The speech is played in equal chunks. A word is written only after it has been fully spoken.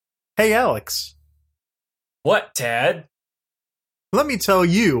Hey, Alex, What, Tad? let me tell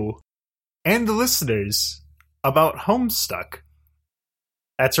you and the listeners about Homestuck.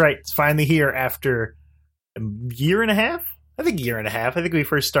 That's right, it's finally here after a year and a half? I think a year and a half. I think we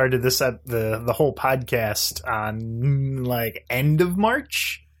first started this at the whole podcast on end of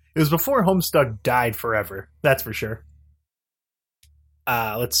March. It was before Homestuck died forever. That's for sure.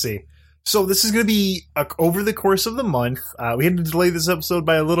 Let's see. So this is going to be over the course of the month. We had to delay this episode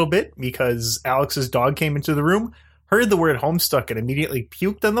by a little bit because Alex's dog came into the room, heard the word Homestuck, and immediately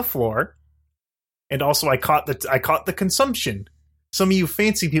puked on the floor. And also, I caught the consumption. Some of you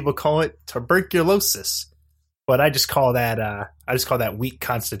fancy people call it tuberculosis, but I just call that weak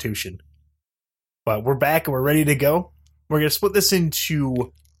constitution. But we're back and we're ready to go. We're going to split this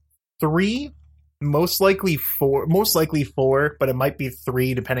into three. Most likely four, but it might be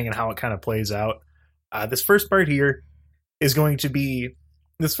three depending on how it kind of plays out. This first part here is going to be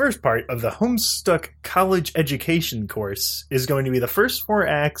this first part of the Homestuck College Education course is going to be the first four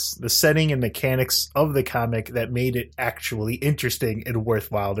acts, the setting and mechanics of the comic that made it actually interesting and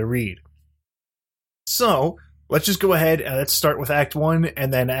worthwhile to read. So let's just go ahead and let's start with Act 1,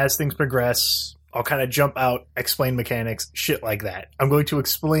 and then as things progress, I'll kind of jump out, explain mechanics, shit like that. I'm going to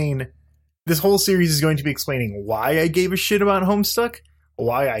explain. This whole series is going to be explaining why I gave a shit about Homestuck,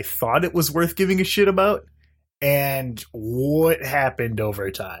 why I thought it was worth giving a shit about, and what happened over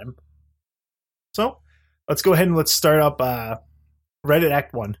time. So, let's go ahead and let's start up right at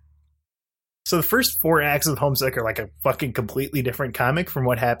Act 1. So the first four acts of Homestuck are like a fucking completely different comic from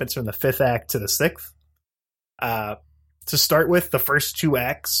what happens from the fifth act to the sixth. To start with, the first two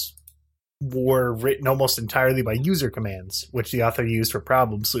acts were written almost entirely by user commands, which the author used for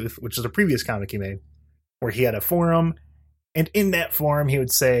Problem Sleuth, which is a previous comic he made, where he had a forum, and in that forum he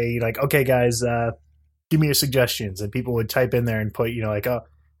would say, like, okay guys, give me your suggestions, and people would type in there and put,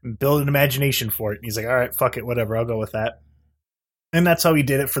 build an imagination for it, and he's like, alright, fuck it, whatever, I'll go with that. And that's how he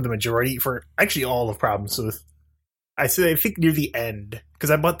did it for the majority, for actually all of Problem Sleuth. I think near the end,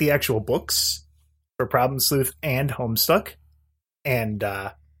 because I bought the actual books for Problem Sleuth and Homestuck, and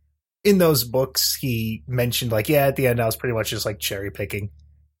in those books, he mentioned, at the end, I was pretty much just, cherry picking.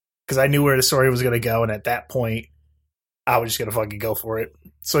 Because I knew where the story was going to go, and at that point, I was just going to fucking go for it.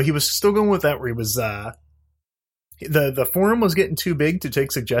 So he was still going with that, where he was, the forum was getting too big to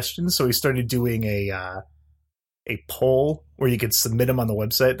take suggestions, so he started doing a poll where you could submit them on the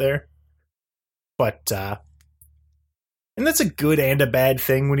website there. But, and that's a good and a bad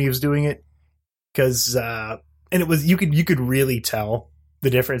thing when he was doing it. Because, and it was, you could really tell the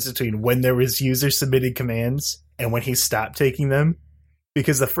difference between when there was user-submitted commands and when he stopped taking them.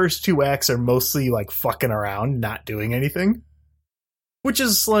 Because the first two acts are mostly, fucking around, not doing anything. Which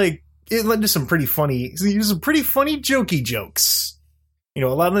is, it led to some pretty funny jokey jokes. A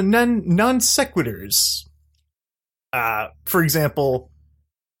lot of non-sequiturs. For example,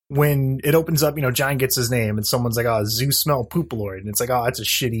 when it opens up, John gets his name, and someone's like, oh, Zeus Smell Poop Lord. And it's like, oh, that's a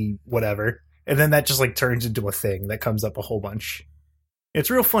shitty whatever. And then that just, turns into a thing that comes up a whole bunch. It's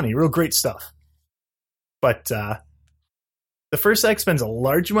real funny, real great stuff. But the first act spends a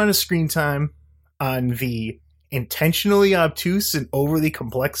large amount of screen time on the intentionally obtuse and overly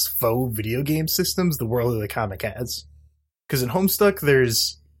complex faux video game systems the world of the comic has. Because in Homestuck,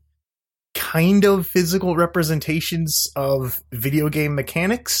 there's kind of physical representations of video game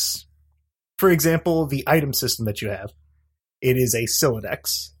mechanics. For example, the item system that you have. It is a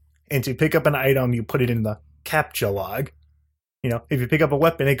Sylladex. And to pick up an item, you put it in the CAPTCHA log. If you pick up a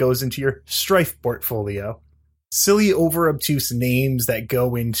weapon, it goes into your Strife portfolio. Silly, over-obtuse names that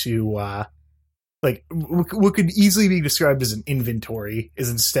go into, what could easily be described as an inventory is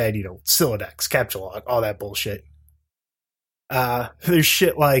instead, Sylladex, CAPTCHA log, all that bullshit. There's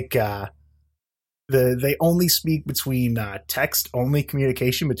shit like, they only speak between, text-only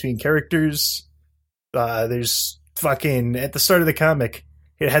communication between characters. There's fucking, at the start of the comic,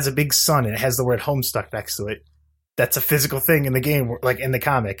 it has a big sun and it has the word Homestuck next to it. That's a physical thing in the game, in the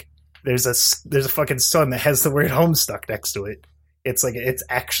comic. There's a fucking sun that has the word Homestuck next to it. It's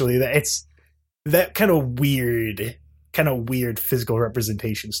actually that. It's that kind of weird physical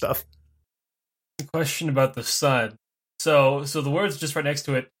representation stuff. Question about the sun. So the words just right next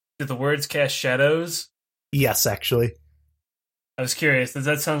to it. Did the words cast shadows? Yes, actually. I was curious.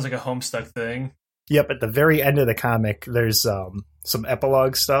 That sounds like a Homestuck thing. Yep. At the very end of the comic, there's some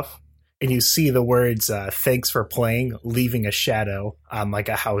epilogue stuff. And you see the words, thanks for playing, leaving a shadow on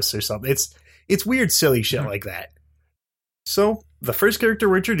a house or something. It's weird, silly shit like that. So, the first character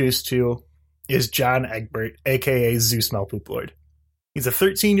we're introduced to is John Egbert, aka Zeus Smell Poop Lord. He's a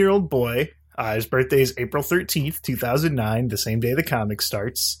 13-year-old boy. His birthday is April 13th, 2009, the same day the comic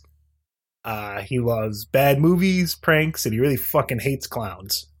starts. He loves bad movies, pranks, and he really fucking hates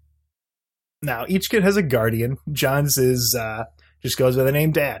clowns. Now, each kid has a guardian. John's is just goes by the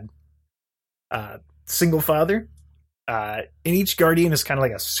name Dad. Single father. And each guardian is kind of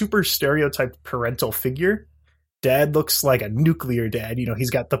like a super stereotyped parental figure. Dad looks like a nuclear dad. You know, he's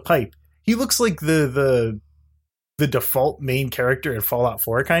got the pipe. He looks like the default main character in Fallout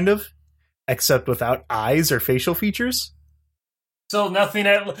 4, kind of, except without eyes or facial features. So nothing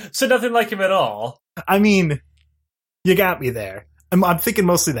like him at all. I mean, you got me there. I'm thinking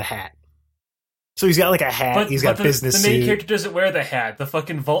mostly the hat. So he's got like a hat. He's got business suit. The main suit. character doesn't wear the hat. The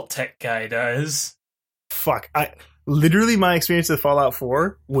fucking Vault Tech guy does. Fuck. Literally, my experience with Fallout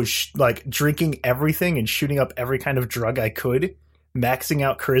 4 was like drinking everything and shooting up every kind of drug I could, maxing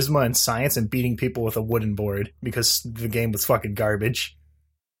out charisma and science, and beating people with a wooden board because the game was fucking garbage.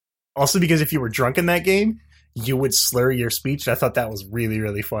 Also, because if you were drunk in that game, you would slur your speech. I thought that was really,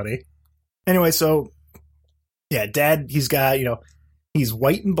 really funny. Anyway, so yeah, Dad, he's got, he's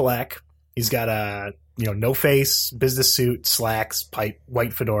white and black. He's got a, no face, business suit, slacks, pipe,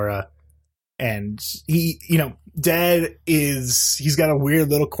 white fedora. And he, Dad he's got a weird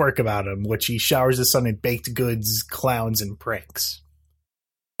little quirk about him, which he showers his son in baked goods, clowns, and pranks.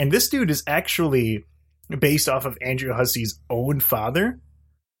 And this dude is actually based off of Andrew Hussey's own father,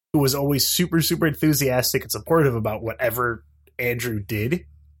 who was always super, super enthusiastic and supportive about whatever Andrew did.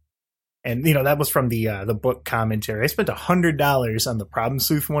 And, that was from the book commentary. I spent $100 on the Problem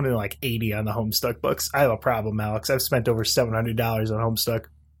Sleuth one and like $80 on the Homestuck books. I have a problem, Alex. I've spent over $700 on Homestuck.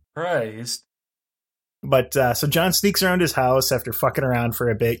 Christ. But so John sneaks around his house after fucking around for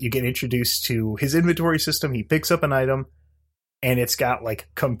a bit. You get introduced to his inventory system. He picks up an item, and it's got like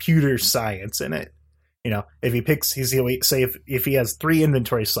computer science in it. If he picks, say if he has 3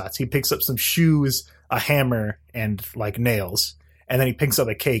 inventory slots, he picks up some shoes, a hammer, and like nails. And then he picks up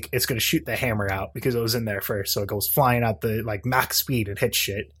a cake. It's going to shoot the hammer out because it was in there first. So it goes flying out the like Mach speed and hits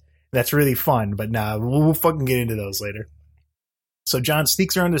shit. That's really fun. But we'll fucking get into those later. So John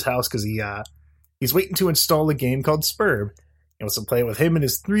sneaks around his house because he's waiting to install a game called Spurb. He wants to play with him and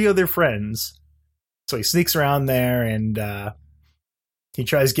his 3 other friends. So he sneaks around there and he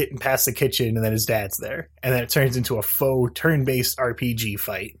tries getting past the kitchen, and then his dad's there. And then it turns into a faux turn-based RPG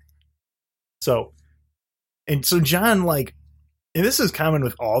fight. So John, and this is common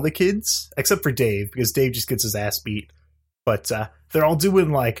with all the kids, except for Dave, because Dave just gets his ass beat. But they're all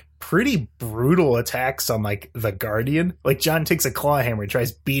doing, pretty brutal attacks on, the Guardian. John takes a claw hammer and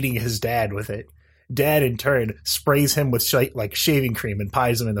tries beating his dad with it. Dad, in turn, sprays him with, shaving cream and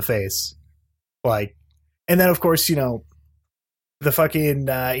pies him in the face. And then, of course, the fucking,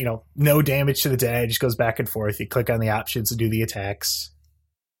 no damage to the dad, just goes back and forth. You click on the options to do the attacks.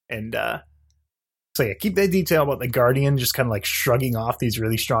 And, so yeah, keep that detail about the Guardian just kind of shrugging off these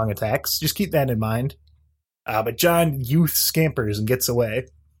really strong attacks. Just keep that in mind. But John youth scampers and gets away.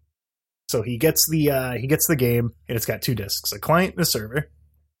 So he gets the game, and it's got 2 discs, a client and a server.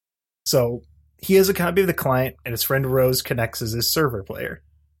 So he has a copy of the client, and his friend Rose connects as his server player.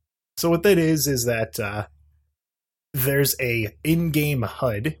 So what that is that there's a in-game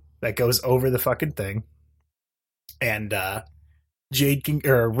HUD that goes over the fucking thing, and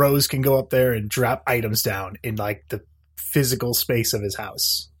Rose can go up there and drop items down in the physical space of his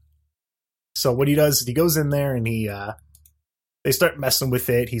house. So what he does is he goes in there and they start messing with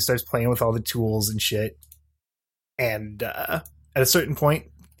it. He starts playing with all the tools and shit. And at a certain point,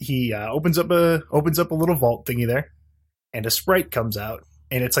 he opens up a little vault thingy there, and a sprite comes out,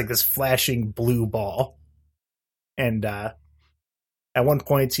 and it's this flashing blue ball. And at one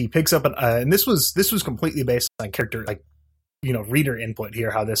point, he picks up and this was completely based on character reader input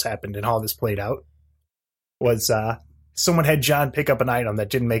here, how this happened and how this played out, was someone had John pick up an item that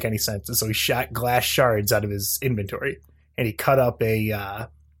didn't make any sense, and so he shot glass shards out of his inventory, and he cut up he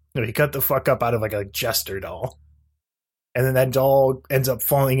cut the fuck up out of a jester doll, and then that doll ends up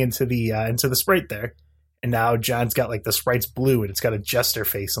falling into the sprite there, and now John's got the sprite's blue, and it's got a jester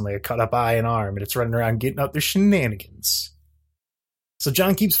face and a cut up eye and arm, and it's running around getting up their shenanigans. So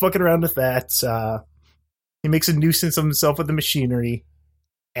John keeps fucking around with that. He makes a nuisance of himself with the machinery,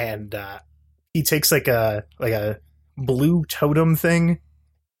 and he takes a blue totem thing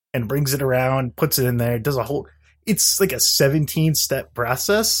and brings it around, puts it in there, does it's a 17-step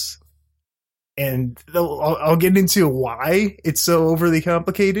process, and I'll get into why it's so overly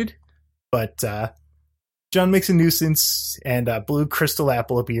complicated, but John makes a nuisance, and a blue crystal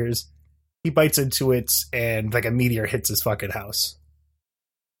apple appears. He bites into it, and a meteor hits his fucking house.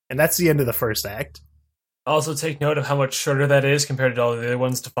 And that's the end of the first act. Also take note of how much shorter that is compared to all the other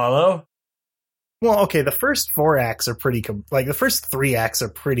ones to follow. Well, okay, the first 4 acts are pretty the first 3 acts are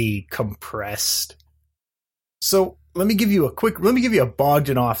pretty compressed. So let me give you a bogged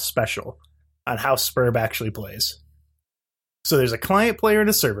and off special on how Spurb actually plays. So there's a client player and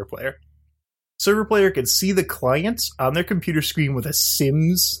a server player. Server player can see the client on their computer screen with a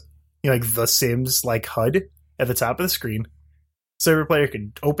Sims, like the Sims like HUD at the top of the screen. Server player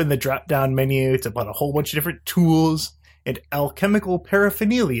can open the drop down menu to put a whole bunch of different tools and alchemical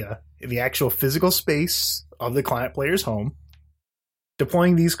paraphernalia in the actual physical space of the client player's home.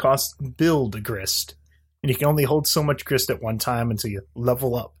 Deploying these costs build grist, and you can only hold so much grist at one time until you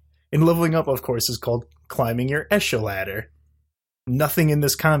level up. And leveling up, of course, is called climbing your Escher ladder. Nothing in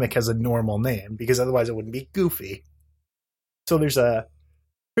this comic has a normal name, because otherwise it wouldn't be goofy. So there's a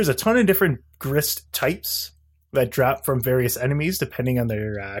ton of different grist types that drop from various enemies depending on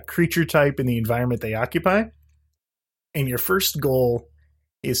their creature type and the environment they occupy. And your first goal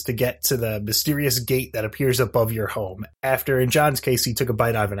is to get to the mysterious gate that appears above your home. After, in John's case, he took a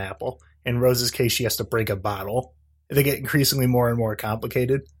bite out of an apple. In Rose's case, she has to break a bottle. They get increasingly more and more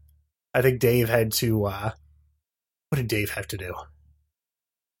complicated. I think Dave had to... what did Dave have to do?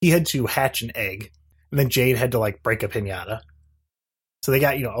 He had to hatch an egg, and then Jade had to, break a piñata. So they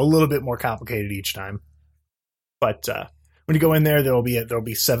got, a little bit more complicated each time. But when you go in there, there'll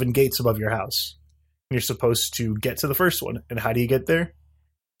be 7 gates above your house. And you're supposed to get to the first one. And how do you get there?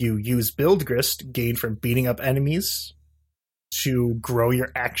 You use build grist gained from beating up enemies to grow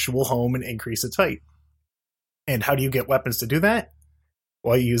your actual home and increase its height. And how do you get weapons to do that?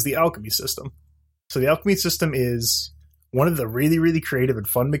 Well, you use the alchemy system. So the alchemy system is one of the really, really creative and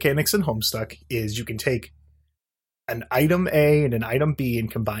fun mechanics in Homestuck is you can take an item A and an item B and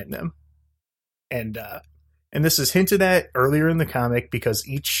combine them. And this is hinted at earlier in the comic because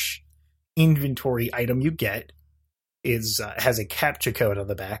each inventory item you get has a captcha code on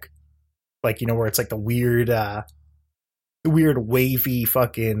the back. Where it's the weird wavy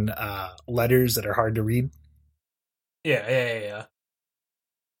fucking letters that are hard to read. Yeah.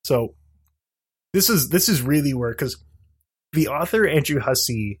 So this is really where, because the author Andrew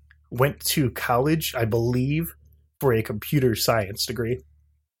Hussey went to college, I believe, for a computer science degree.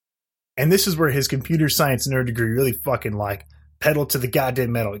 And this is where his computer science nerd degree really fucking pedal to the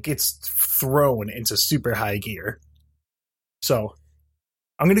goddamn metal. It gets thrown into super high gear. So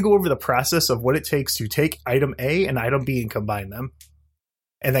I'm going to go over the process of what it takes to take item A and item B and combine them,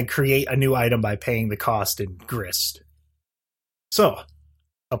 and then create a new item by paying the cost in grist. So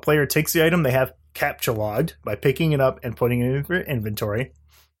a player takes the item they have captcha logged by picking it up and putting it in their inventory,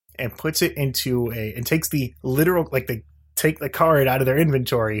 and puts it into and takes the literal, they take the card out of their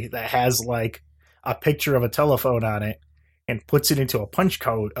inventory that has a picture of a telephone on it and puts it into a punch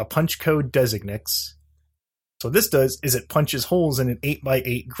code. A punch code designates. So this does is it punches holes in an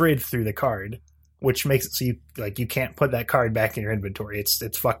 8x8 grid through the card, which makes it so you can't put that card back in your inventory.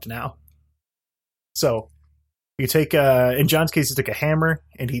 It's fucked now. So you take in John's case, he took a hammer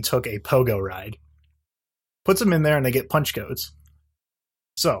and he took a pogo ride. Puts them in there and they get punch codes.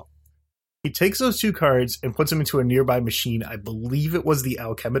 So he takes those 2 cards and puts them into a nearby machine. I believe it was the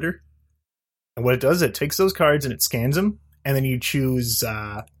alchemitor. And what it does, it takes those cards and it scans them, and then you choose,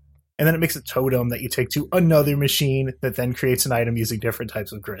 and then it makes a totem that you take to another machine that then creates an item using different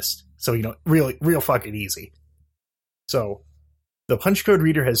types of grist. So, real fucking easy. So the punch code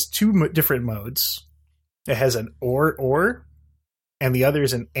reader has 2 different modes. It has an or, and the other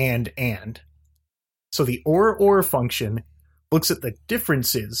is an and. So the or function looks at the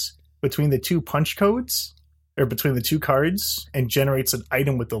differences between the 2 punch codes, or between the 2 cards, and generates an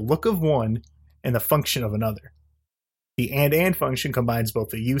item with the look of one and the function of another. The and function combines both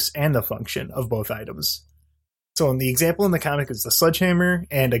the use and the function of both items. So in the example in the comic is the sledgehammer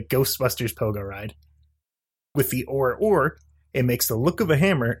and a Ghostbusters pogo ride. With the or, it makes the look of a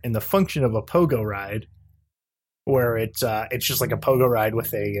hammer and the function of a pogo ride, where it's just like a pogo ride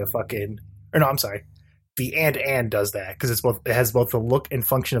with a fucking... Or no, I'm sorry. The and does that because it has both the look and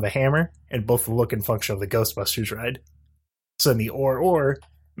function of a hammer and both the look and function of the Ghostbusters ride. So in the or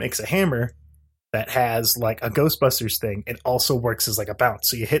makes a hammer that has a Ghostbusters thing. It also works as a bounce.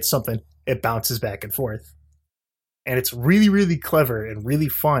 So you hit something, it bounces back and forth. And it's really, really clever and really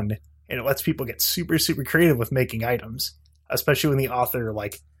fun. And it lets people get super, super creative with making items, especially when the author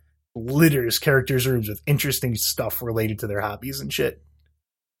litters characters' rooms with interesting stuff related to their hobbies and shit.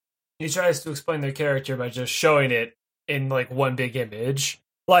 He tries to explain their character by just showing it in one big image.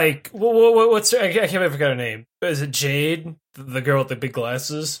 What's I can't remember her name. Is it Jade, the girl with the big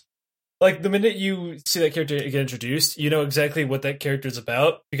glasses? The minute you see that character get introduced, you know exactly what that character's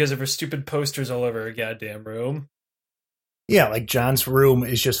about because of her stupid posters all over her goddamn room. Yeah, like John's room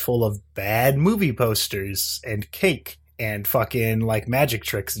is just full of bad movie posters and cake and fucking like magic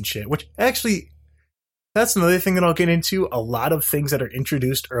tricks and shit, which actually that's another thing that I'll get into. A lot of things that are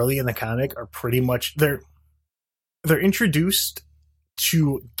introduced early in the comic are pretty much they're introduced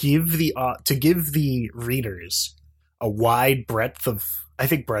to give the readers a wide breadth of, I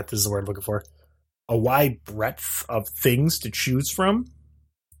think breadth is the word I'm looking for, a wide breadth of things to choose from.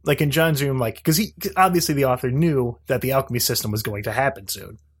 Like in John's room, like, because he obviously the author knew that the alchemy system was going to happen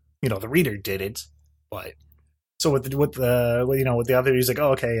soon. You know, the reader didn't, but so with the author, he's like,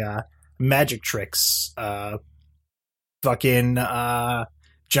 oh, okay, magic tricks. John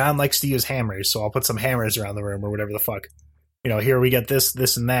likes to use hammers, so I'll put some hammers around the room or whatever the fuck. You know, here we get this,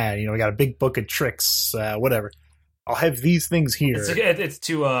 and that. You know, we got a big book of tricks, whatever. I'll have these things here. It's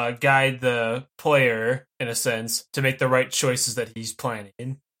to guide the player, in a sense, to make the right choices that he's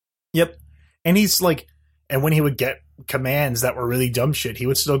planning. Yep. And he's like, and when he would get commands that were really dumb shit, he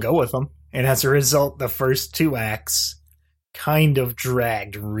would still go with them. And as a result, the first 2 acts kind of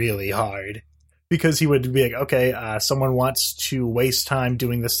dragged really hard. Because he would be like, okay, someone wants to waste time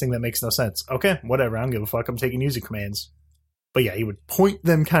doing this thing that makes no sense. Okay, whatever, I don't give a fuck, I'm taking user commands. But yeah, he would point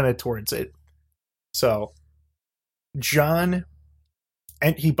them kind of towards it. So, John,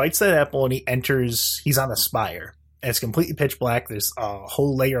 and he bites that apple and he's on the spire. And it's completely pitch black, there's a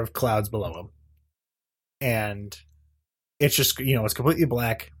whole layer of clouds below him. And it's just, it's completely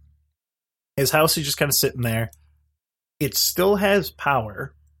black. His house is just kind of sitting there. It still has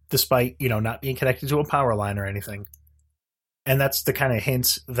power, despite, not being connected to a power line or anything. And that's the kind of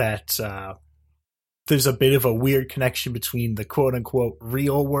hint that there's a bit of a weird connection between the quote-unquote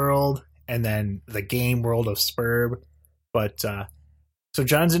real world and then the game world of Spurb. But, so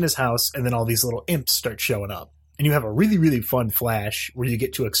John's in his house, and then all these little imps start showing up. And you have a really, really fun flash where you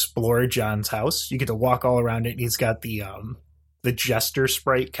get to explore John's house. You get to walk all around it, and he's got the jester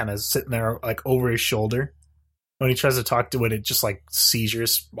sprite kind of sitting there, like, over his shoulder. When he tries to talk to it just like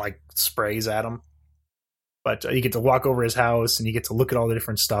seizures, like sprays at him. But you get to walk over his house and you get to look at all the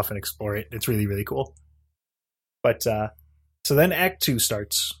different stuff and explore it. It's really, really cool. But so then Act 2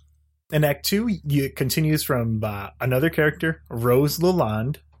 starts. In Act 2, it continues from another character, Rose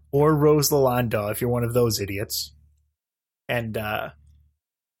Lalonde, or Rose Lalonde if you're one of those idiots. And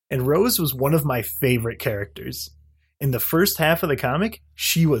Rose was one of my favorite characters. In the first half of the comic,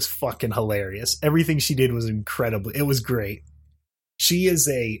 she was fucking hilarious. Everything she did was incredible. It was great. She is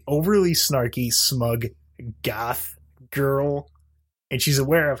a overly snarky, smug, goth girl, and she's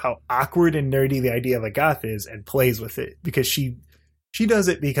aware of how awkward and nerdy the idea of a goth is and plays with it because she does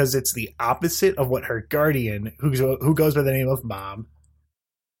it because it's the opposite of what her guardian, who goes by the name of Mom,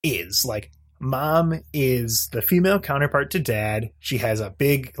 is. Like, Mom is the female counterpart to Dad. She has a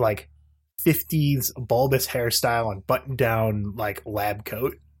big, like, 50s bulbous hairstyle and button down like lab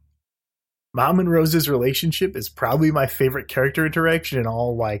coat. Mom and Rose's relationship is probably my favorite character interaction in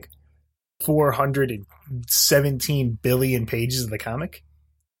all like 417 billion pages of the comic.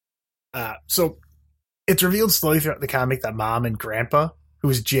 So it's revealed slowly throughout the comic that Mom and Grandpa, who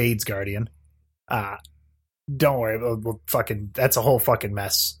is Jade's guardian, don't worry, that's a whole fucking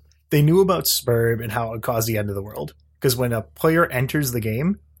mess. They knew about Spurb and how it would cause the end of the world. Because when a player enters the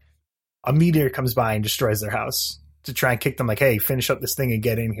game, a meteor comes by and destroys their house to try and kick them like, hey, finish up this thing and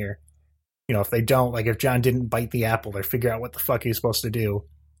get in here. If they don't, like if John didn't bite the apple or figure out what the fuck he's supposed to do,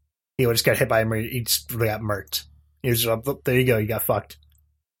 he would just get hit by him. He just got murked. He was just, there you go, you got fucked.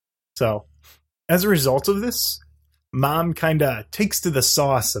 So, as a result of this, Mom kind of takes to the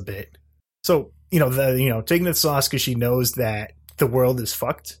sauce a bit. So, taking the sauce because she knows that the world is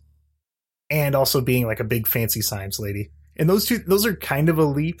fucked, and also being like a big fancy science lady. And those are kind of a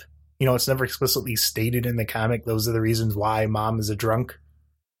leap. It's never explicitly stated in the comic. Those are the reasons why Mom is a drunk.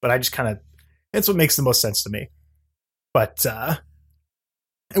 But I just it's what makes the most sense to me. But,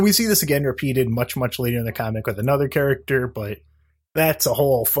 and we see this again repeated much, much later in the comic with another character, but that's a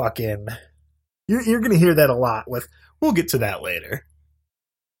whole fucking, you're going to hear that a lot we'll get to that later.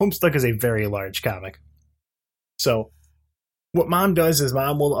 Homestuck is a very large comic. So, what Mom does is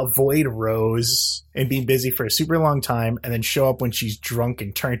Mom will avoid Rose and be busy for a super long time and then show up when she's drunk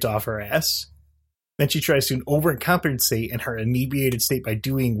and turned off her ass. Then she tries to overcompensate in her inebriated state by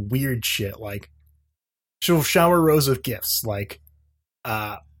doing weird shit, like she'll shower Rose with gifts, like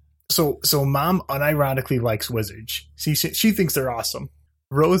so Mom unironically likes wizards. She thinks they're awesome.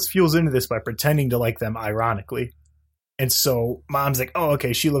 Rose fuels into this by pretending to like them ironically. And so Mom's like, oh,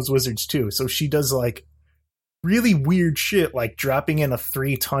 okay, she loves wizards too. So she does like really weird shit like dropping in a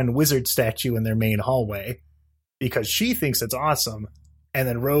 3-ton wizard statue in their main hallway because she thinks it's awesome. And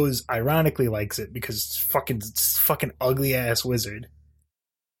then Rose ironically likes it because it's fucking ugly ass wizard.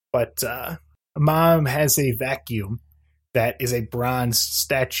 But Mom has a vacuum that is a bronze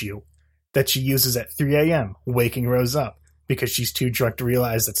statue that she uses at 3 a.m., waking Rose up because she's too drunk to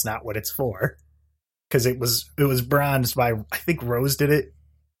realize that's not what it's for. Because it was bronzed by, I think Rose did it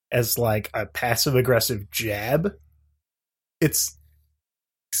as like a passive aggressive jab. It's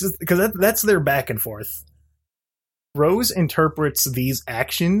because that's their back and forth. Rose interprets these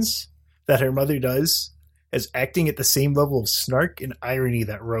actions that her mother does as acting at the same level of snark and irony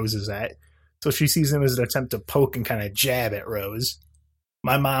that Rose is at. So she sees them as an attempt to poke and kind of jab at Rose.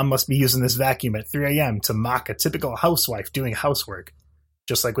 My mom must be using this vacuum at 3 a.m. to mock a typical housewife doing housework.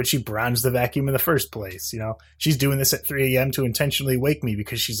 Just like when she bronzed the vacuum in the first place, you know? She's doing this at 3 a.m. to intentionally wake me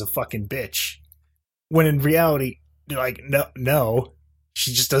because she's a fucking bitch. When in reality, like, no.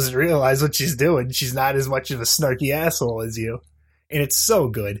 She just doesn't realize what she's doing. She's not as much of a snarky asshole as you. And it's so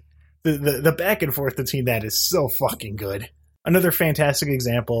good. The back and forth between that is so fucking good. Another fantastic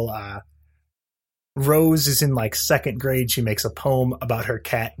example, Rose is in like second grade. She makes a poem about her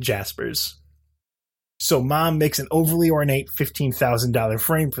cat, Jaspers. So Mom makes an overly ornate $15,000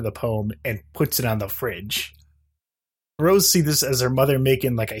 frame for the poem and puts it on the fridge. Rose sees this as her mother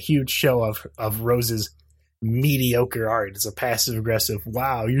making like a huge show of Rose's mediocre art. It's a passive aggressive,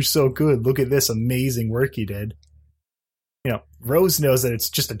 wow, you're so good, look at this amazing work you did. You know, Rose knows that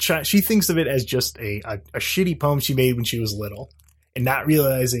it's just a child. She thinks of it as just a shitty poem she made when she was little, and not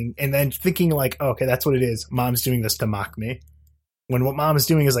realizing, and then thinking like, oh, okay, that's what it is. Mom's doing this to mock me. When what Mom is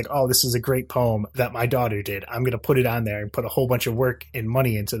doing is like, oh, this is a great poem that my daughter did. I'm going to put it on there and put a whole bunch of work and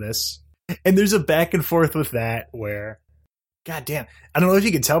money into this. And there's a back and forth with that where, God damn, I don't know if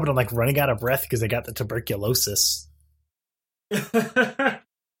you can tell, but I'm like running out of breath because I got the tuberculosis. I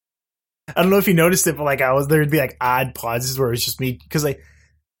don't know if you noticed it, but like there'd be like odd pauses where it's just me because I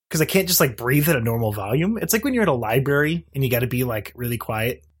can't just like breathe at a normal volume. It's like when you're at a library and you got to be like really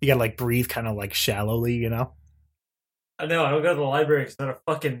quiet. You got to like breathe kind of like shallowly, you know? I know, I don't go to the library because I'm not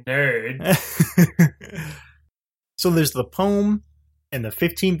a fucking nerd. So there's the poem and the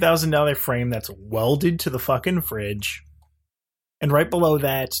 $15,000 frame that's welded to the fucking fridge. And right below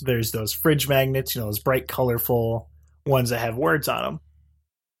that, there's those fridge magnets, you know, those bright, colorful ones that have words on them.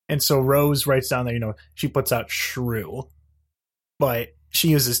 And so Rose writes down there, you know, she puts out shrew, but she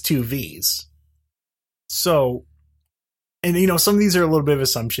uses 2 V's. So, and, you know, some of these are a little bit of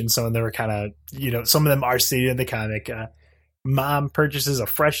assumptions. Some of them are kind of, you know, some of them are stated in the comic. Mom purchases a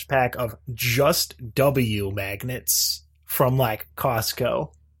fresh pack of just W magnets from like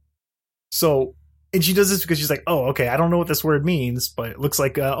Costco. So, and she does this because she's like, oh, okay, I don't know what this word means, but it looks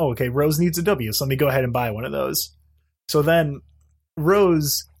like, oh, okay, Rose needs a W, so let me go ahead and buy one of those. So then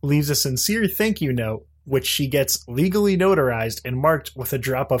Rose leaves a sincere thank you note, which she gets legally notarized and marked with a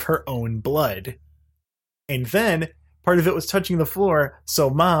drop of her own blood. And then part of it was touching the floor, so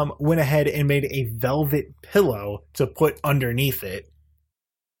Mom went ahead and made a velvet pillow to put underneath it.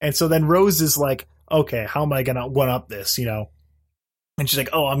 And so then Rose is like, okay, how am I going to one-up this, you know? And she's like,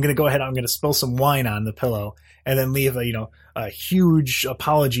 oh, I'm going to go ahead, I'm going to spill some wine on the pillow and then leave a huge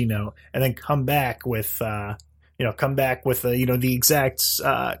apology note and then come back with, the exact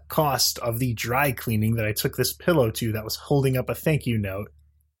cost of the dry cleaning that I took this pillow to that was holding up a thank you note.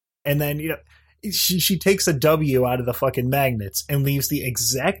 And then, you know, she takes a W out of the fucking magnets and leaves the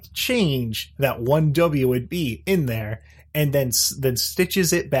exact change that one W would be in there and then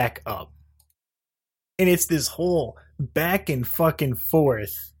stitches it back up. And it's this whole back and fucking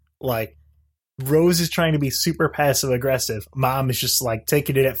forth. Like, Rose is trying to be super passive aggressive. Mom is just like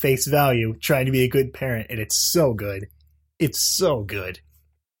taking it at face value, trying to be a good parent, and it's so good. It's so good.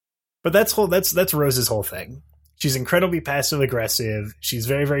 But that's Rose's whole thing. She's incredibly passive aggressive. She's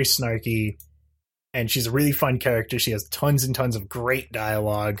very, very snarky, and she's a really fun character. She has tons and tons of great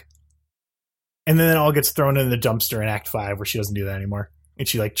dialogue. And then it all gets thrown in the dumpster in Act 5 where she doesn't do that anymore. And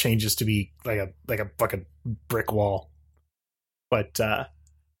she like changes to be like a fucking brick wall. But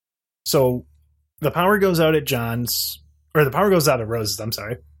so the power goes out at John's, or the power goes out at Rose's, I'm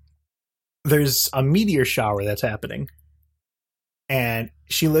sorry. There's a meteor shower that's happening. And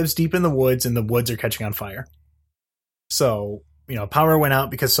she lives deep in the woods, and the woods are catching on fire. So, you know, power went out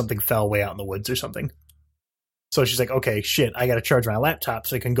because something fell way out in the woods or something. So she's like, okay, shit, I got to charge my laptop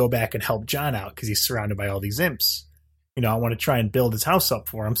so I can go back and help John out because he's surrounded by all these imps. You know, I want to try and build his house up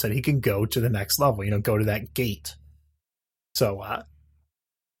for him so that he can go to the next level, you know, go to that gate. So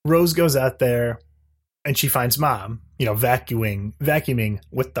Rose goes out there and she finds Mom, you know, vacuuming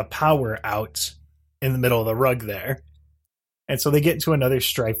with the power out in the middle of the rug there. And so they get into another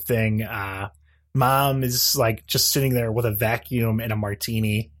strife thing. Mom is like just sitting there with a vacuum and a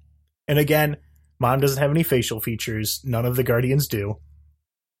martini. And again, Mom doesn't have any facial features. None of the Guardians do.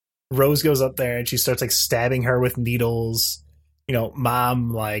 Rose goes up there and she starts like stabbing her with needles.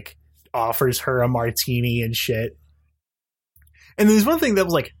 Mom like offers her a martini and shit. And there's one thing that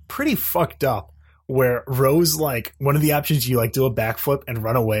was like pretty fucked up where Rose, like, one of the options, you like do a backflip and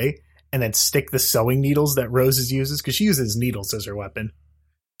run away and then stick the sewing needles that Rose uses, because she uses needles as her weapon.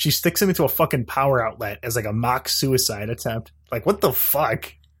 She sticks them into a fucking power outlet as like a mock suicide attempt. Like, what the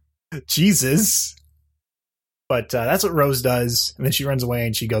fuck? Jesus. But that's what Rose does, and then she runs away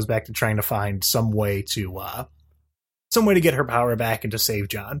and she goes back to trying to find some way to get her power back and to save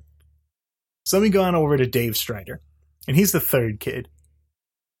John. So then we go on over to Dave Strider, and he's the third kid.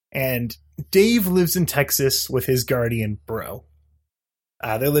 And Dave lives in Texas with his guardian, Bro.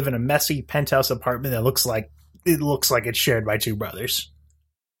 They live in a messy penthouse apartment that looks like it's shared by two brothers.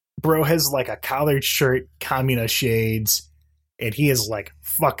 Bro has like a collared shirt, communist shades, and he is like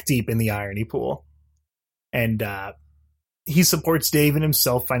fuck deep in the irony pool. And he supports Dave and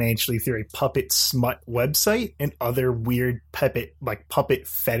himself financially through a puppet smut website and other weird puppet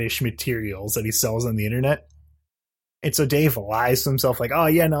fetish materials that he sells on the internet. And so Dave lies to himself like, oh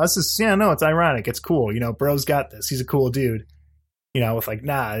yeah, no, it's ironic. It's cool. Bro's got this. He's a cool dude. With like,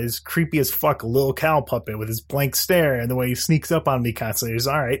 nah, his creepy as fuck Lil Cal puppet with his blank stare and the way he sneaks up on me constantly is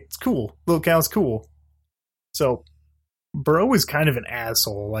all right. It's cool. Lil Cal's cool. So Bro is kind of an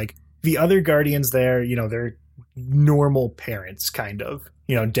asshole. Like, the other Guardians there, they're normal parents, kind of.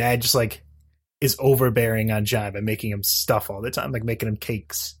 Dad just, like, is overbearing on John by making him stuff all the time, like making him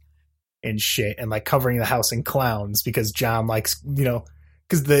cakes and shit, and, like, covering the house in clowns because John likes,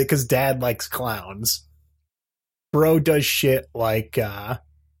 because Dad likes clowns. Bro does shit like,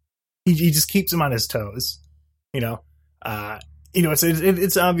 he just keeps him on his toes, it's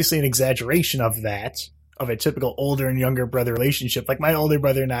obviously an exaggeration of that, of a typical older and younger brother relationship. Like, my older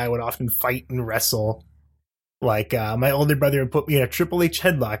brother and I would often fight and wrestle. Like, my older brother would put me in a Triple H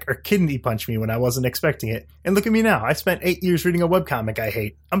headlock or kidney punch me when I wasn't expecting it. And look at me now. I spent 8 years reading a webcomic I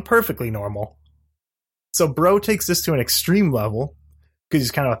hate. I'm perfectly normal. So Bro takes this to an extreme level because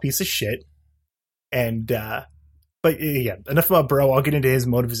he's kind of a piece of shit. And, but yeah, enough about Bro. I'll get into his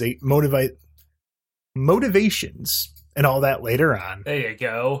motivations and all that later on. There you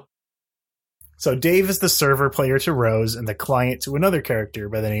go. So Dave is the server player to Rose and the client to another character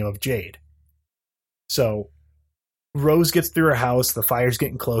by the name of Jade. So Rose gets through her house, the fire's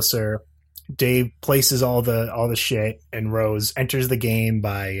getting closer. Dave places all the shit, and Rose enters the game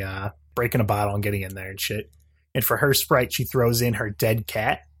by breaking a bottle and getting in there and shit. And for her sprite, she throws in her dead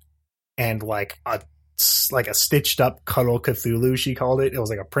cat and like a stitched up cuddle Cthulhu, she called it. It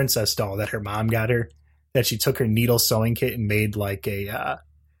was like a princess doll that her mom got her, that she took her needle sewing kit and made like Cthulhu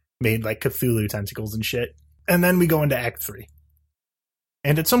tentacles and shit. And then we go into Act 3.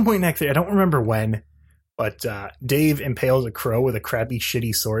 And at some point in Act 3, I don't remember when, but Dave impales a crow with a crappy,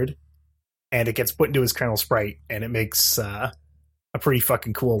 shitty sword, and it gets put into his Colonel Sprite, and it makes a pretty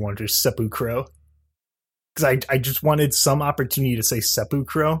fucking cool one, just Seppu Crow. Because I just wanted some opportunity to say Seppu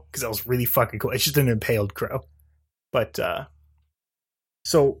Crow, because that was really fucking cool. It's just an impaled crow. But,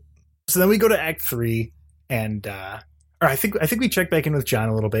 so then we go to Act 3, and, or I think we check back in with John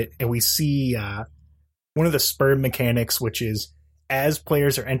a little bit, and we see one of the spur mechanics, which is as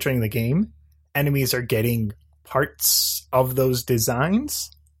players are entering the game, enemies are getting parts of those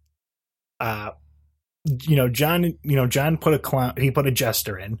designs. John put a clown. He put a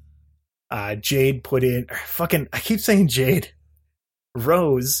jester in. Jade put in. I keep saying Jade.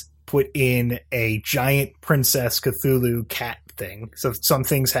 Rose put in a giant Princess Cthulhu cat thing. So some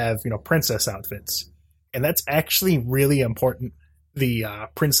things have princess outfits. And that's actually really important, the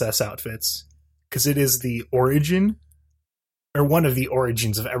princess outfits, because it is the origin, or one of the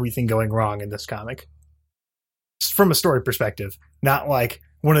origins of everything going wrong in this comic. From a story perspective, not like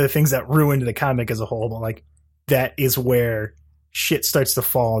one of the things that ruined the comic as a whole, but like that is where shit starts to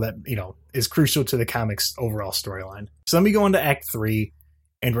fall that, is crucial to the comic's overall storyline. So then we go into Act 3,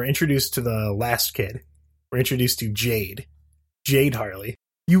 and we're introduced to the last kid. We're introduced to Jade Harley.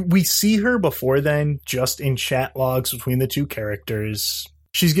 We see her before then just in chat logs between the two characters.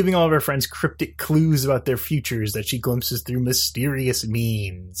 She's giving all of her friends cryptic clues about their futures that she glimpses through mysterious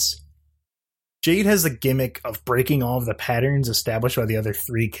means. Jade has the gimmick of breaking all of the patterns established by the other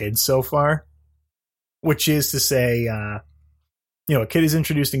three kids so far, which is to say, a kid is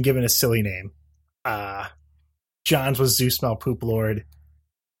introduced and given a silly name. John's was Zeus Malpoop Lord.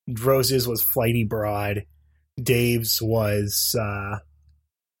 Rose's was Flighty Broad. Dave's was,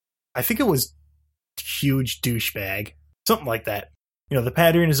 I think it was Huge Douchebag. Something like that. The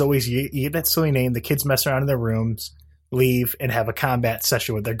pattern is always you get that silly name, the kids mess around in their rooms, leave, and have a combat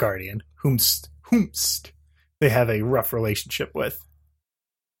session with their guardian, whomst they have a rough relationship with.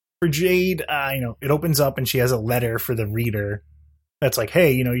 For Jade, it opens up and she has a letter for the reader that's like,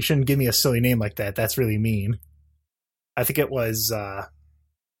 hey, you shouldn't give me a silly name like that. That's really mean. I think it was, I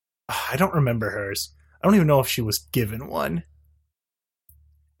don't remember hers. I don't even know if she was given one.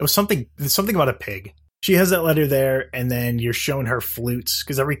 It was something about a pig. She has that letter there, and then you're shown her flutes,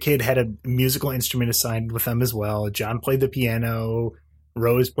 because every kid had a musical instrument assigned with them as well. John played the piano,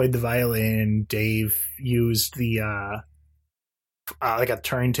 Rose played the violin, Dave used the, like a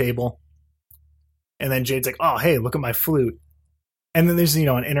turntable. And then Jade's like, oh, hey, look at my flute. And then there's, an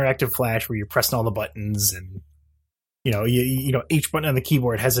interactive flash where you're pressing all the buttons, and, each button on the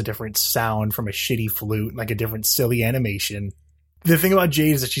keyboard has a different sound from a shitty flute, like a different silly animation. The thing about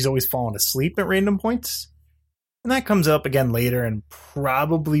Jade is that she's always falling asleep at random points. And that comes up again later, and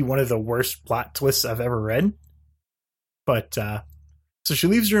probably one of the worst plot twists I've ever read. But, so she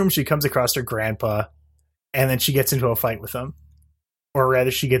leaves the room, she comes across her grandpa, and then she gets into a fight with him. Or rather,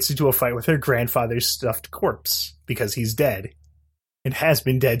 she gets into a fight with her grandfather's stuffed corpse, because he's dead. It has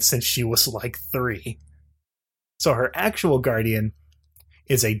been dead since she was like 3. So her actual guardian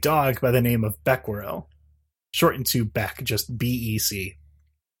is a dog by the name of Becquerel. Shortened to Beck, just B-E-C.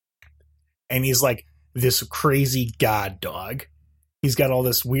 And he's like this crazy god dog. He's got all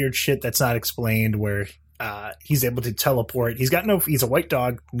this weird shit that's not explained where he's able to teleport. He's a white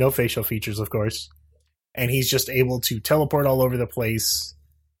dog, no facial features, of course. And he's just able to teleport all over the place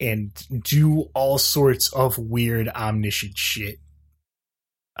and do all sorts of weird omniscient shit.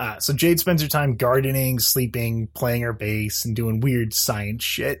 So Jade spends her time gardening, sleeping, playing her bass, and doing weird science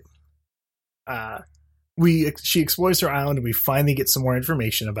shit. She explores her island, and we finally get some more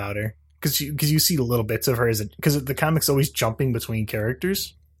information about her. Because you see little bits of her, because the comic's always jumping between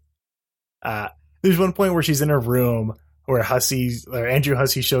characters. There's one point where she's in her room where Andrew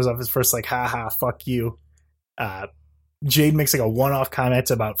Hussey shows up as first like, haha, fuck you. Jade makes like a one-off comment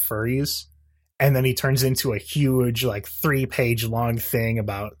about furries, and then he turns into a huge, like 3-page long thing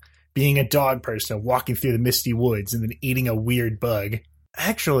about being a dog person walking through the misty woods and then eating a weird bug.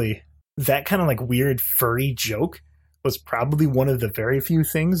 Actually, that kind of like weird furry joke was probably one of the very few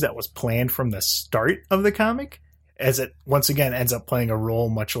things that was planned from the start of the comic, as it once again ends up playing a role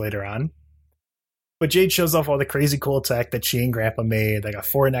much later on. But Jade shows off all the crazy cool tech that she and Grandpa made, like a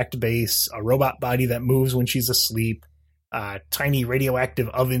 4-necked bass, a robot body that moves when she's asleep, tiny radioactive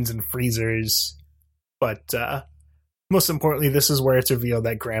ovens and freezers. But most importantly, this is where it's revealed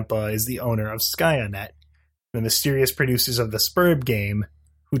that Grandpa is the owner of SkayaNet, the mysterious producers of the Spurb game,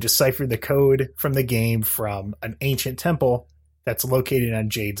 who deciphered the code from the game from an ancient temple that's located on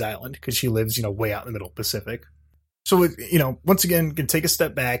Jade's Island, because she lives, way out in the middle Pacific. So, once again, going to take a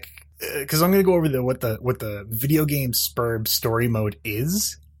step back, because I'm going to go over what the video game Spurb story mode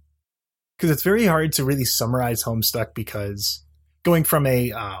is, because it's very hard to really summarize Homestuck, because going from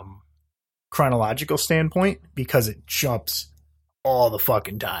a chronological standpoint, because it jumps all the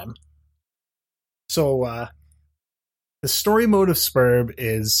fucking time. So, the story mode of Spurb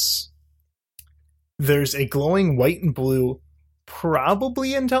is there's a glowing white and blue,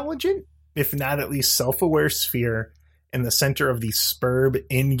 probably intelligent, if not at least self-aware sphere in the center of the Spurb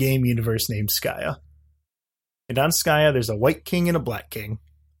in-game universe named Skaya. And on Skaya, there's a white king and a black king.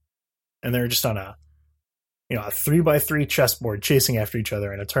 And they're just on a 3x3 chessboard chasing after each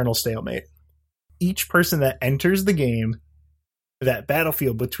other in eternal stalemate. Each person that enters the game, that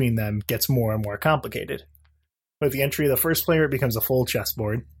battlefield between them gets more and more complicated. With the entry of the first player, it becomes a full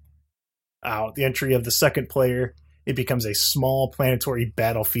chessboard. The entry of the second player, it becomes a small planetary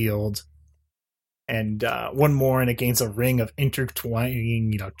battlefield. And one more, and it gains a ring of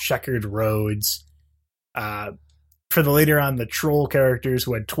intertwining, checkered roads. For the later on, the troll characters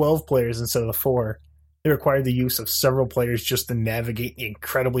who had 12 players instead of the 4, they required the use of several players just to navigate the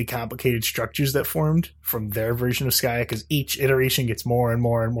incredibly complicated structures that formed from their version of Skaya, because each iteration gets more and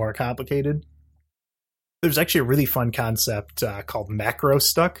more and more complicated. There's actually a really fun concept called Macro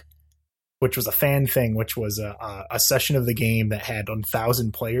Stuck, which was a fan thing, which was a session of the game that had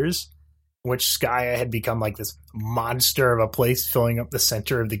 1,000 players, in which Skaya had become like this monster of a place filling up the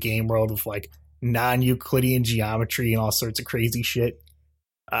center of the game world with like non-Euclidean geometry and all sorts of crazy shit.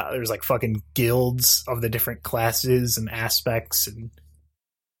 There's like fucking guilds of the different classes and aspects, and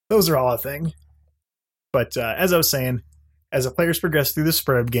those are all a thing. But as I was saying, as the players progress through the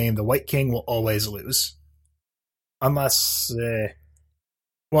Spurb game, the White King will always lose. Unless,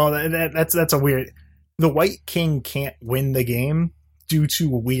 that's a weird... The White King can't win the game due to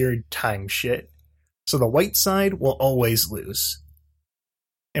weird time shit. So the white side will always lose.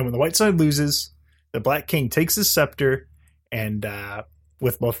 And when the white side loses, the Black King takes his scepter, and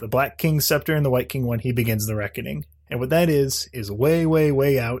with both the Black King's scepter and the White King one, he begins the reckoning. And what that is way, way,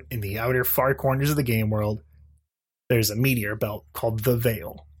 way out in the outer far corners of the game world, there's a meteor belt called the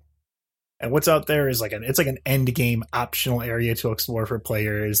Veil. And what's out there is it's like an end game optional area to explore for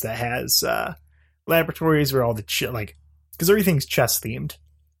players that has laboratories where all the because everything's chess themed.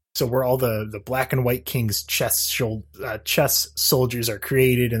 So where all the Black and White King's chess soldiers are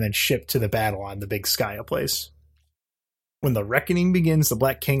created and then shipped to the battle on the big Skya place. When the reckoning begins, the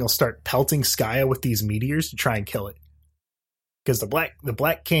Black King will start pelting Skya with these meteors to try and kill it. Because the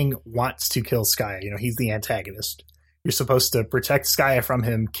Black King wants to kill Skya. He's the antagonist. You're supposed to protect Skya from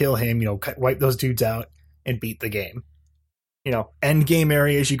him, kill him, wipe those dudes out, and beat the game. End game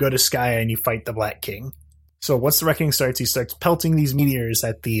areas, you go to Skya and you fight the Black King. So once the reckoning starts, he starts pelting these meteors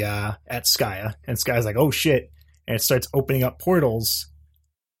at Skya, and Skya's like, oh shit, and it starts opening up portals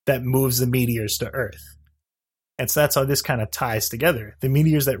that moves the meteors to Earth. And so that's how this kind of ties together. The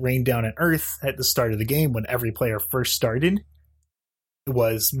meteors that rained down on Earth at the start of the game when every player first started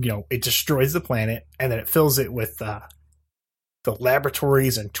was, it destroys the planet, and then it fills it with the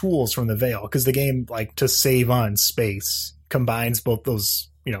laboratories and tools from the Veil, because the game, to save on space, combines both those,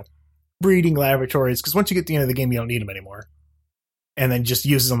 breeding laboratories, because once you get to the end of the game, you don't need them anymore. And then just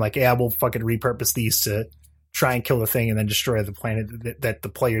uses them we'll fucking repurpose these to try and kill the thing and then destroy the planet that the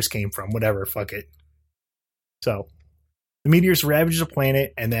players came from, whatever, fuck it. So, the meteors ravage the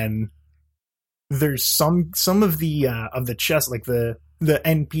planet, and then there's some of the chess, the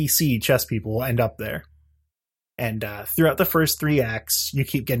NPC chess people will end up there. And throughout the first 3 acts, you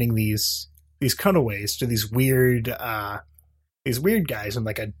keep getting these cutaways to these weird guys in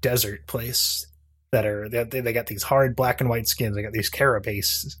a desert place they got these hard black and white skins. They got these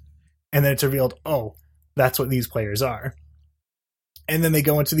carapaces, and then it's revealed, oh, that's what these players are. And then they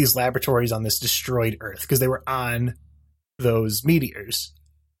go into these laboratories on this destroyed Earth because they were on those meteors,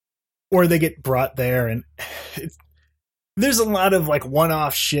 or they get brought there, and there's a lot of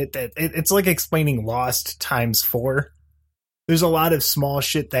one-off shit that it's like explaining Lost times 4. There's a lot of small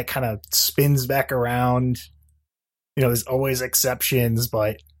shit that kind of spins back around. There's always exceptions,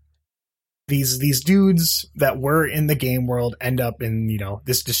 but these dudes that were in the game world end up in,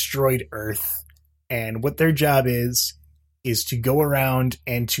 this destroyed Earth. And what their job is to go around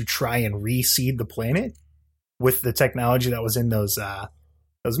and to try and reseed the planet with the technology that was in those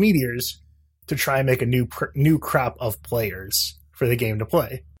meteors to try and make a new crop of players for the game to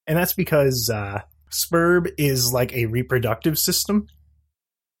play. And that's because Spurb is like a reproductive system.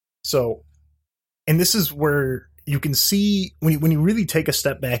 So, and this is where you can see, when you really take a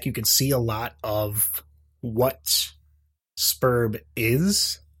step back, you can see a lot of what Spurb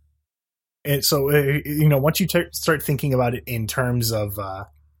is. And so, once you start thinking about it in terms of,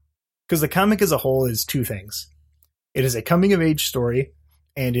 because the comic as a whole is 2 things. It is a coming-of-age story,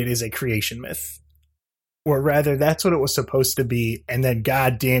 and it is a creation myth. Or rather, that's what it was supposed to be, and then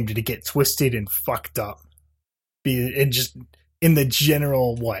goddamn did it get twisted and fucked up. And just in the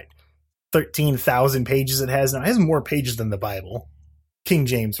general, 13,000 pages it has now. It has more pages than the Bible. King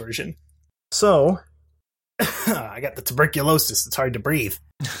James Version. So, I got the tuberculosis. It's hard to breathe.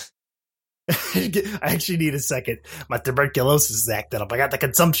 I actually need a second. My tuberculosis is acting up. I got the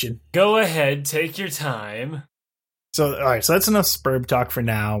consumption. Go ahead, take your time. So, all right, so that's enough Spurb talk for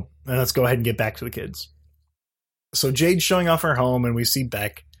now. And let's go ahead and get back to the kids. So Jade's showing off her home, and we see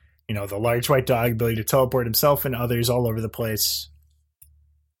Beck, the large white dog, ability to teleport himself and others all over the place.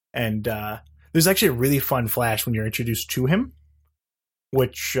 And there's actually a really fun flash when you're introduced to him,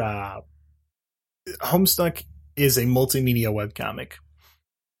 which Homestuck is a multimedia webcomic.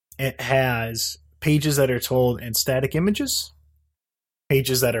 It has pages that are told in static images,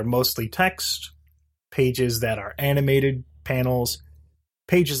 pages that are mostly text, pages that are animated panels,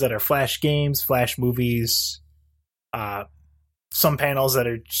 pages that are flash games, flash movies, some panels that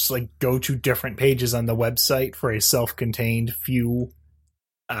are just go to different pages on the website for a self-contained view.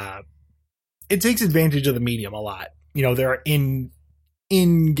 It takes advantage of the medium a lot. There are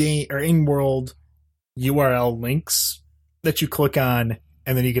in-game or in-world URL links that you click on,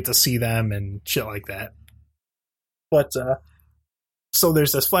 and then you get to see them and shit like that. But, so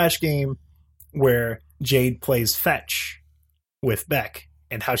there's this flash game where Jade plays fetch with Beck,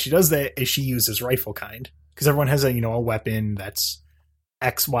 and how she does that is she uses rifle kind. Because everyone has a weapon that's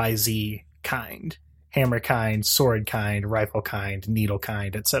XYZ kind. Hammer kind, sword kind, rifle kind, needle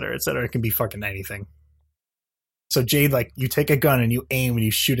kind, etc., etc. It can be fucking anything. So Jade, you take a gun and you aim and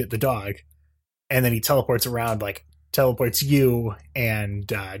you shoot at the dog, and then he teleports around, teleports you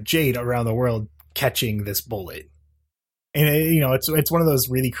and Jade around the world catching this bullet. And it's one of those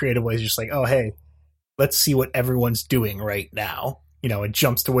really creative ways, just like, oh hey, let's see what everyone's doing right now. It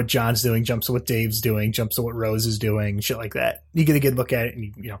jumps to what John's doing, jumps to what Dave's doing, jumps to what Rose is doing, shit like that. You get a good look at it,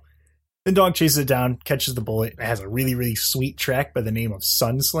 and the dog chases it down, catches the bullet, and it has a really, really sweet track by the name of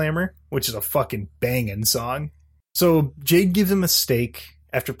Sun Slammer, which is a fucking banging song. So Jade gives him a steak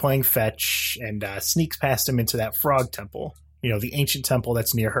after playing fetch and sneaks past him into that frog temple, the ancient temple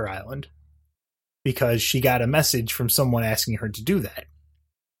that's near her island, because she got a message from someone asking her to do that.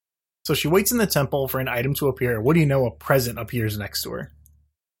 So she waits in the temple for an item to appear. What do you know? A present appears next to her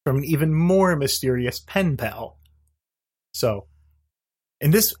from an even more mysterious pen pal. So,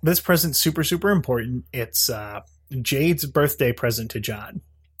 and this present's super, super important. It's Jade's birthday present to John.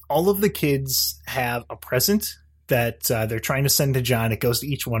 All of the kids have a present that they're trying to send to John. It goes to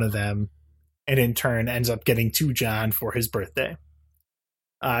each one of them, and in turn ends up getting to John for his birthday.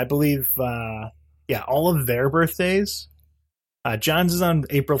 I believe, all of their birthdays. John's is on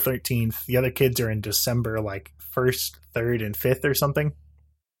April 13th. The other kids are in December, 1st, 3rd, and 5th or something.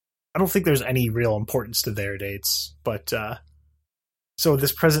 I don't think there's any real importance to their dates. But, so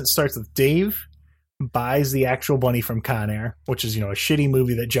this present starts with Dave buys the actual bunny from Con Air, which is, a shitty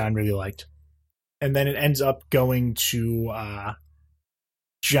movie that John really liked. And then it ends up going to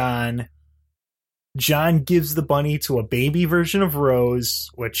John. John gives the bunny to a baby version of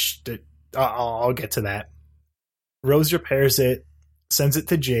Rose, which I'll get to that. Rose repairs it, sends it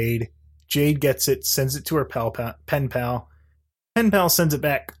to Jade. Jade gets it, sends it to her pen pal. Pen pal sends it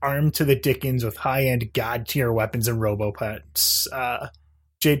back armed to the Dickens with high-end god-tier weapons and robopets.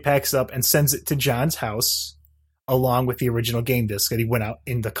 Jade packs it up and sends it to John's house, along with the original game disc that he went out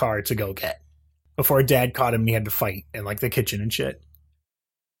in the car to go get, before Dad caught him and he had to fight in, the kitchen and shit.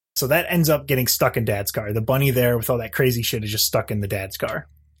 So that ends up getting stuck in Dad's car. The bunny there with all that crazy shit is just stuck in the Dad's car.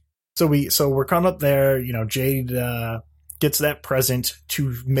 So we're caught up there. Jade gets that present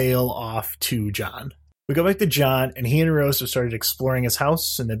to mail off to John. We go back to John, and he and Rose have started exploring his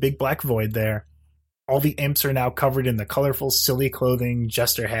house in the big black void there. All the imps are now covered in the colorful, silly clothing,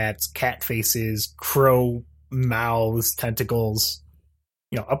 jester hats, cat faces, crow mouths, tentacles.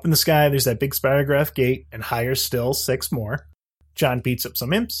 Up in the sky, there's that big spirograph gate, and higher still, 6 more. John beats up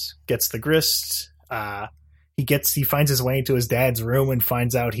some imps, gets the grist. He finds his way into his dad's room and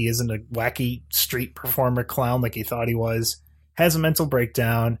finds out he isn't a wacky street performer clown like he thought he was, has a mental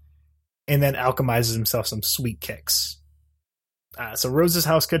breakdown, and then alchemizes himself some sweet kicks. So Rose's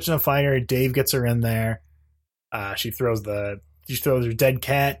house catching on fire. Dave gets her in there. She throws her dead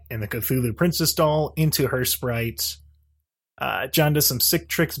cat and the Cthulhu princess doll into her sprite. John does some sick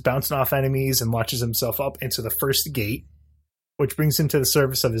tricks bouncing off enemies and launches himself up into the first gate, which brings him to the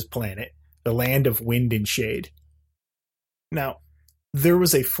surface of his planet, the land of wind and shade. Now, there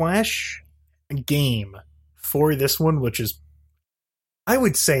was a Flash game for this one, which is, I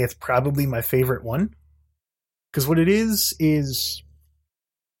would say it's probably my favorite one. Because what it is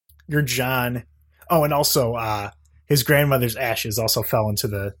you're John. Oh, and also his grandmother's ashes also fell into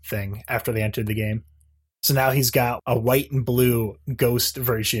the thing after they entered the game. So now he's got a white and blue ghost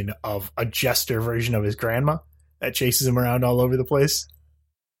version of a jester version of his grandma that chases him around all over the place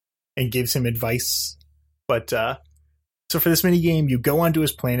and gives him advice. But so for this mini game, you go onto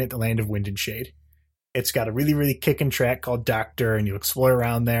his planet, the land of wind and shade. It's got a really, really kicking track called Doctor, and you explore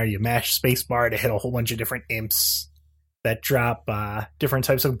around there. You mash spacebar to hit a whole bunch of different imps that drop different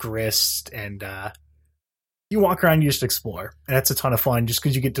types of grist, and you walk around, you just explore. And that's a ton of fun just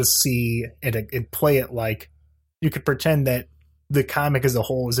because you get to see and play it like you could pretend that the comic as a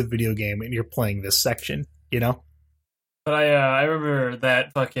whole is a video game and you're playing this section, But I remember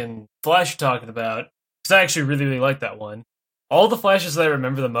that fucking Flash you're talking about, because I actually really, really liked that one. All the Flashes that I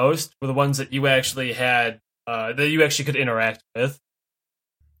remember the most were the ones that you actually had, that you actually could interact with.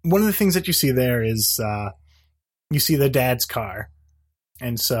 One of the things that you see there is you see the dad's car.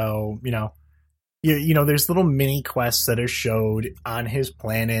 And so, there's little mini quests that are showed on his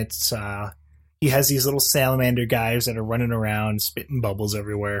planet. He has these little salamander guys that are running around, spitting bubbles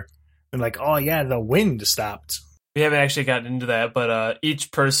everywhere. And like, oh yeah, the wind stopped. We haven't actually gotten into that, but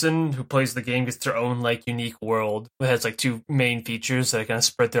each person who plays the game gets their own unique world. It has 2 main features that are kind of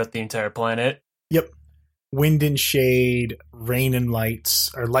spread throughout the entire planet. Yep. Wind and shade, rain and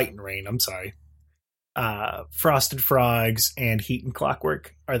lights, or light and rain, I'm sorry. Frosted frogs and heat and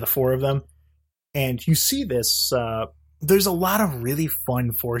clockwork are the 4 of them. And you see this, there's a lot of really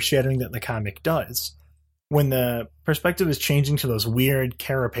fun foreshadowing that the comic does. When the perspective is changing to those weird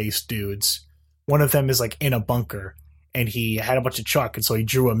carapace dudes, one of them is in a bunker, and he had a bunch of chalk, and so he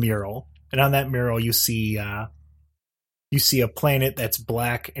drew a mural. And on that mural, you see You see a planet that's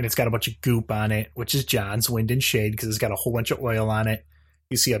black and it's got a bunch of goop on it, which is John's Wind and Shade because it's got a whole bunch of oil on it.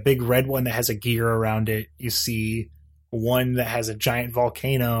 You see a big red one that has a gear around it. You see one that has a giant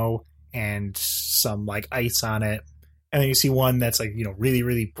volcano and some like ice on it. And then you see one that's like, really,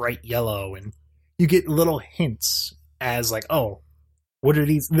 really bright yellow. And you get little hints as like, oh, what are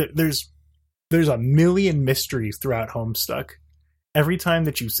these? There's a million mysteries throughout Homestuck. Every time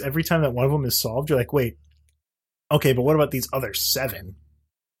that one of them is solved, you're like, wait, okay, but what about these other 7?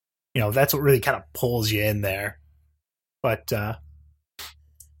 That's what really kind of pulls you in there. But,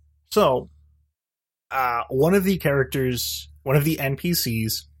 one of the characters, one of the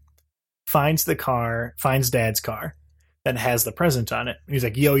NPCs, finds Dad's car that has the present on it. And he's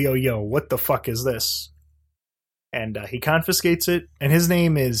like, yo, what the fuck is this? And he confiscates it, and his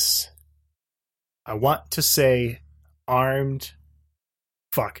name is, I want to say, Armed.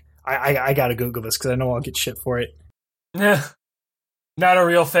 Fuck. I gotta Google this because I know I'll get shit for it. Not a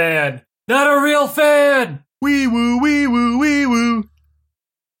real fan. Not a real fan! Wee woo, wee woo, wee woo.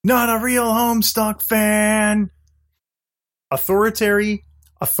 Not a real Homestuck fan. Authority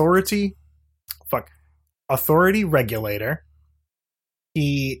regulator.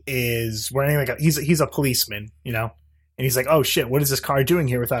 He is wearing he's a policeman, and he's like, oh shit, what is this car doing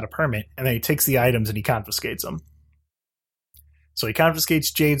here without a permit? And then he takes the items and he confiscates them. So he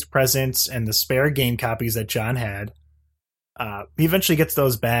confiscates Jade's presents and the spare game copies that John had. He eventually gets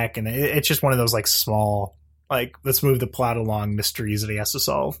those back, and it's just one of those like small, like, let's move the plot along mysteries that he has to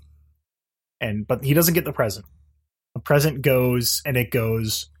solve. But he doesn't get the present. The present goes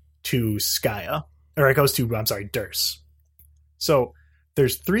to Skya. Or it goes to, Durst. So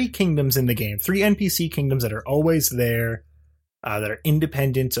there's 3 kingdoms in the game, 3 NPC kingdoms that are always there, that are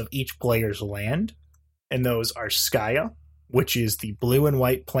independent of each player's land. And those are Skya, which is the blue and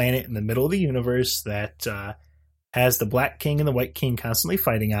white planet in the middle of the universe that has the Black King and the White King constantly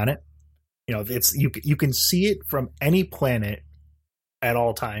fighting on it. You can see it from any planet at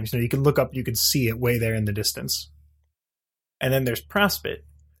all times. You can look up, you can see it way there in the distance. And then there's Prospit.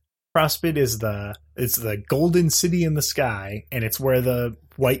 Prospit is the golden city in the sky, and it's where the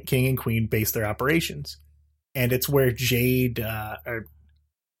White King and Queen base their operations. And it's where Jade, I'll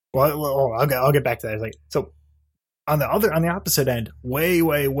get back to that. So on the opposite end, way,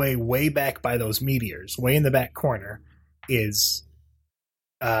 way, way, way back by those meteors, way in the back corner, is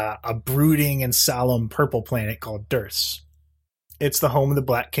a brooding and solemn purple planet called Durst. It's the home of the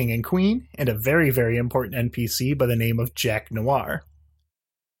Black King and Queen, and a very, very important NPC by the name of Jack Noir.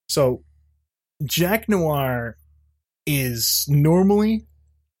 So, Jack Noir is normally,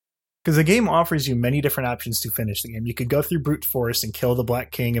 because the game offers you many different options to finish the game. You could go through brute force and kill the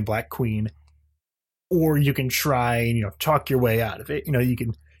Black King and Black Queen, or you can try and talk your way out of it.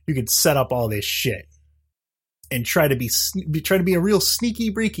 You can set up all this shit and try to be a real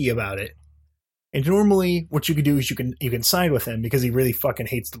sneaky breaky about it. And normally, what you can do is you can side with him because he really fucking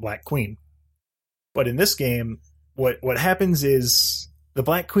hates the Black Queen. But in this game, what happens is the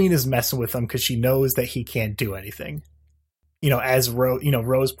Black Queen is messing with him because she knows that he can't do anything. As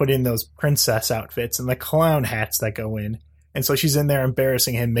Rose put in those princess outfits and the clown hats that go in. And so she's in there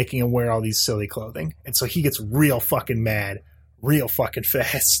embarrassing him, making him wear all these silly clothing. And so he gets real fucking mad, real fucking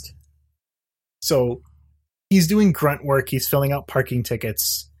fast. So he's doing grunt work. He's filling out parking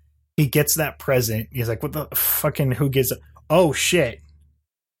tickets. He gets that present. He's like, what the fucking, who gives it? Oh, shit.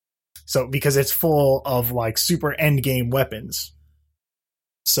 So, because it's full of, like, super endgame weapons.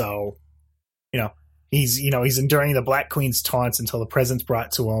 So, he's enduring the Black Queen's taunts until the present's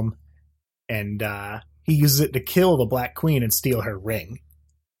brought to him. And, he uses it to kill the Black Queen and steal her ring.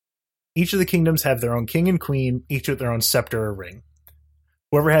 Each of the kingdoms have their own king and queen, each with their own scepter or ring.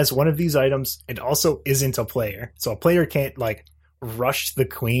 Whoever has one of these items, it also isn't a player. So a player can't, like, rush the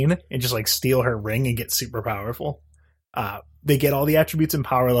queen and just, like, steal her ring and get super powerful. They get all the attributes and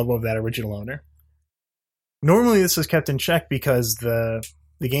power level of that original owner. Normally this is kept in check because the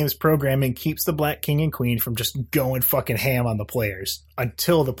game's programming keeps the Black King and Queen from just going fucking ham on the players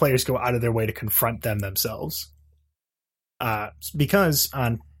until the players go out of their way to confront them themselves. Because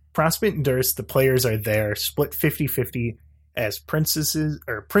on Prospit and Durst, the players are there split 50-50 as princesses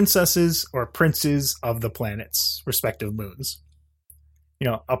or princes of the planets' respective moons.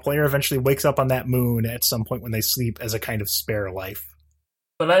 A player eventually wakes up on that moon at some point when they sleep as a kind of spare life.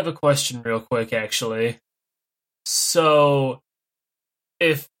 But I have a question real quick, actually. So,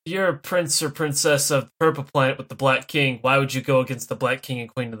 if you're a prince or princess of the purple planet with the Black King, why would you go against the Black King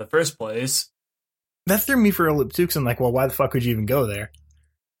and Queen in the first place? That threw me for a loop too, because I'm like, well, why the fuck would you even go there?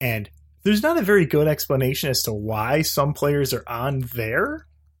 And there's not a very good explanation as to why some players are on there,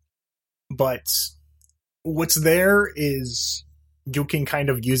 but what's there is you can kind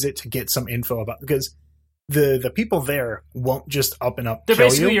of use it to get some info about, because the people there won't just up and up They're kill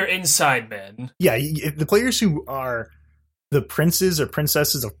basically you. your inside men. Yeah, the players who are the princes or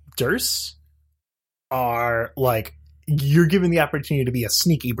princesses of Durst are like, you're given the opportunity to be a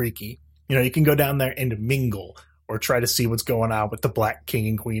sneaky breaky. You know, you can go down there and mingle or try to see what's going on with the Black King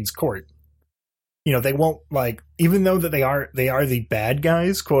and Queen's court. You know, they won't, like, even though that they are the bad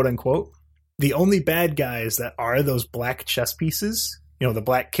guys, quote unquote, the only bad guys that are those black chess pieces, you know, the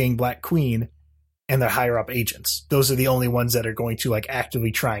Black King, Black Queen, and their higher up agents. Those are the only ones that are going to like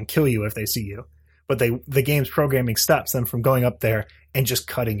actively try and kill you if they see you. But the game's programming stops them from going up there and just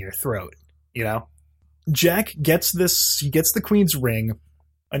cutting your throat, you know? Jack gets this, he gets the Queen's ring,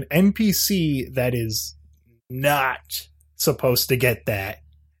 an NPC that is not supposed to get that,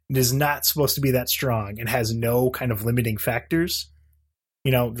 and is not supposed to be that strong, and has no kind of limiting factors.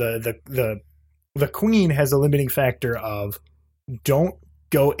 You know, the Queen has a limiting factor of don't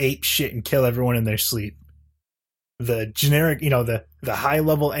go ape shit and kill everyone in their sleep. The generic, you know, the high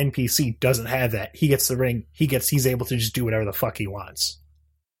level NPC doesn't have that. He gets the ring, he's able to just do whatever the fuck he wants.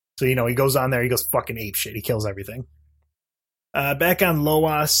 So, you know, he goes on there, he goes fucking ape shit, he kills everything. Back on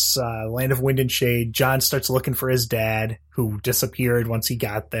Loas, Land of Wind and Shade, John starts looking for his dad, who disappeared once he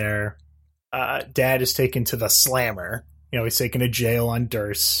got there. Dad is taken to the Slammer. You know, he's taken to jail on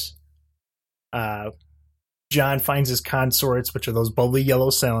Durst. John finds his consorts, which are those bubbly yellow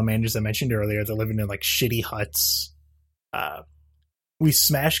salamanders I mentioned earlier. They're living in like shitty huts. We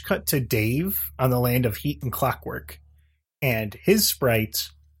smash cut to Dave on the Land of Heat and Clockwork. And his sprite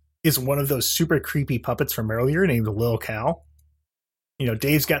is one of those super creepy puppets from earlier named Lil Cal. You know,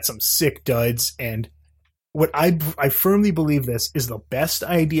 Dave's got some sick duds, and what I firmly believe this is the best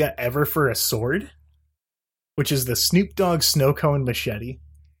idea ever for a sword, which is the Snoop Dogg Snow Cone Machete.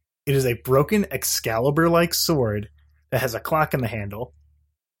 It is a broken Excalibur-like sword that has a clock in the handle.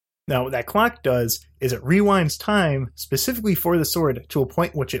 Now, what that clock does is it rewinds time specifically for the sword to a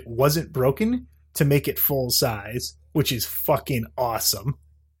point which it wasn't broken to make it full size, which is fucking awesome.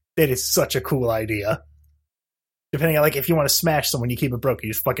 That is such a cool idea. Depending on, like, if you want to smash someone, you keep it broken,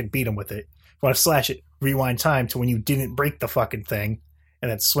 you just fucking beat them with it. If you want to slash it, rewind time to when you didn't break the fucking thing, and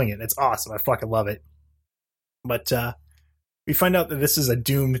then swing it. It's awesome. I fucking love it. But, we find out that this is a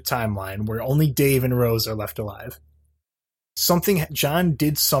doomed timeline where only Dave and Rose are left alive. John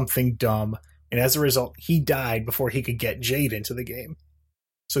did something dumb, and as a result, he died before he could get Jade into the game.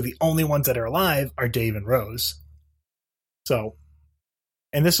 So the only ones that are alive are Dave and Rose. So,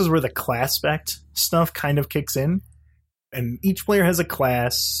 and this is where the class spec stuff kind of kicks in, and each player has a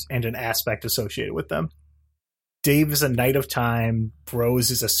class and an aspect associated with them. Dave is a Knight of Time, Rose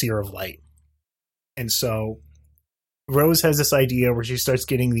is a Seer of Light. And so Rose has this idea where she starts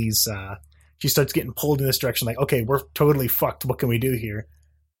getting pulled in this direction, like, okay, we're totally fucked, what can we do here?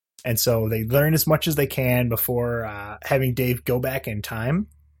 And so they learn as much as they can before having Dave go back in time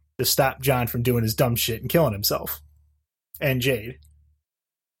to stop John from doing his dumb shit and killing himself. And Jade.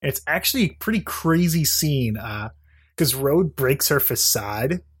 It's actually a pretty crazy scene, because Rose breaks her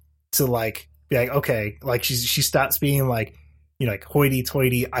facade to, like, be like, okay, like, she stops being, like, you know, like,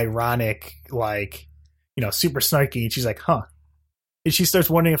 hoity-toity, ironic, like, you know, super snarky, and she's like, huh. And she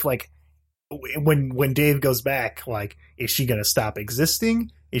starts wondering if, like, when Dave goes back, like, is she gonna stop existing?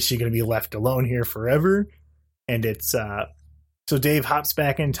 Is she gonna be left alone here forever? And it's, so Dave hops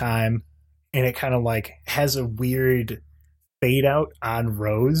back in time, and it kind of, like, has a weird fade out on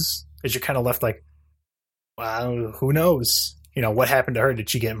Rose, as you're kind of left like, wow, who knows? You know, what happened to her? Did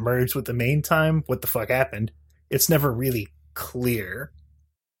she get merged with the main time? What the fuck happened? It's never really clear.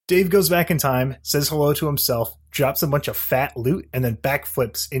 Dave goes back in time, says hello to himself, drops a bunch of fat loot, and then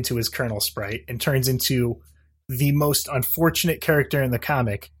backflips into his Colonel Sprite and turns into the most unfortunate character in the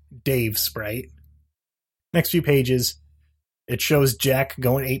comic, Dave Sprite. Next few pages, it shows Jack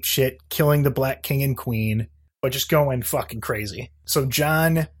going apeshit, killing the Black King and Queen, but just going fucking crazy. So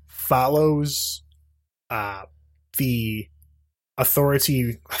John follows the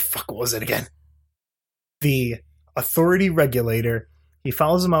authority... Fuck, what was it again? The authority regulator. He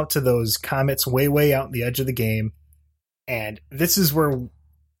follows him out to those comets way, way out in the edge of the game. And this is where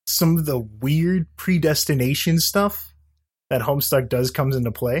some of the weird predestination stuff that Homestuck does comes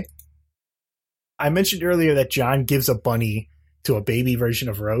into play. I mentioned earlier that John gives a bunny to a baby version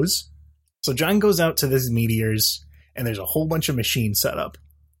of Rose. So John goes out to these meteors, and there's a whole bunch of machines set up.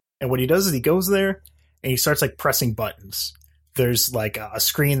 And what he does is he goes there, and he starts, like, pressing buttons. There's, like, a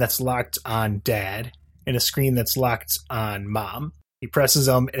screen that's locked on Dad, and a screen that's locked on Mom. He presses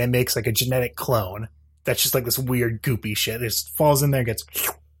them, and it makes, like, a genetic clone that's just, like, this weird goopy shit. It just falls in there and gets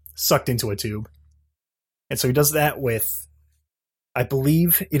sucked into a tube. And so he does that with, I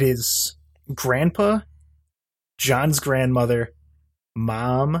believe it is Grandpa, John's grandmother,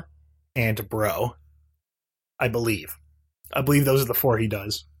 Mom, and Bro. I believe those are the 4 he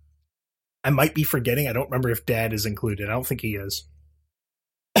does. I might be forgetting. I don't remember if Dad is included. I don't think he is.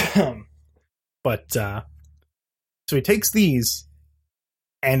 But, so he takes these,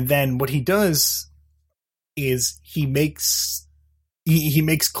 and then what he does is he makes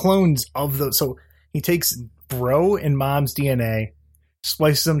clones of those. So he takes Bro and Mom's DNA,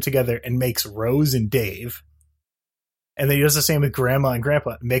 splices them together, and makes Rose and Dave. And then he does the same with Grandma and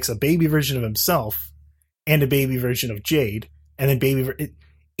Grandpa. Makes a baby version of himself and a baby version of Jade. And then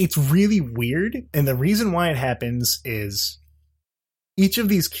it's really weird. And the reason why it happens is each of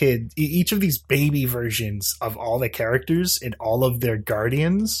these baby versions of all the characters and all of their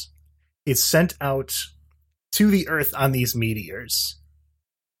guardians is sent out to the Earth on these meteors.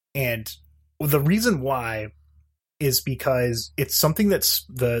 And the reason why is because it's something that's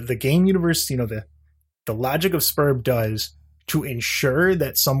the game universe, the logic of Spurb does to ensure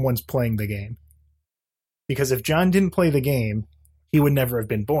that someone's playing the game. Because if John didn't play the game, he would never have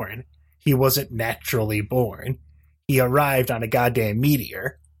been born. He wasn't naturally born. He arrived on a goddamn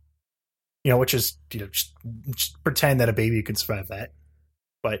meteor. Which is, just pretend that a baby could survive that.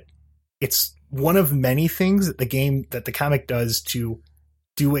 But it's one of many things that the comic does to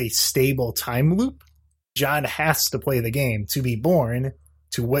do a stable time loop. John has to play the game to be born,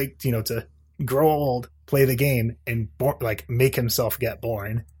 to wait, to grow old, play the game, and make himself get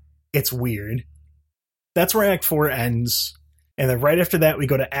born. It's weird. That's where Act 4 ends. And then right after that, we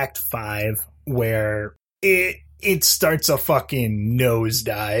go to Act 5, where it starts a fucking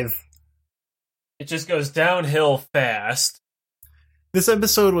nosedive. It just goes downhill fast. This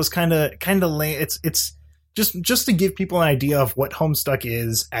episode was kind of lame. It's just to give people an idea of what Homestuck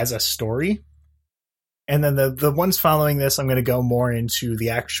is as a story. And then the ones following this, I'm going to go more into the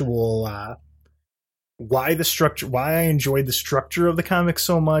actual why I enjoyed the structure of the comic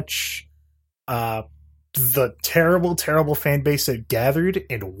so much, the terrible, terrible fan base that gathered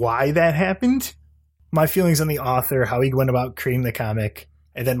and why that happened, my feelings on the author, how he went about creating the comic,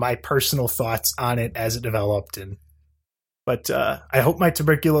 and then my personal thoughts on it as it developed. But I hope my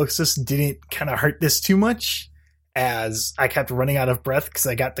tuberculosis didn't kind of hurt this too much, as I kept running out of breath because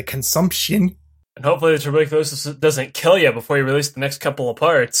I got the consumption. And hopefully the tuberculosis doesn't kill you before you release the next couple of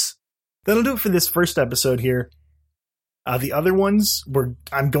parts. That'll do it for this first episode here. The other ones,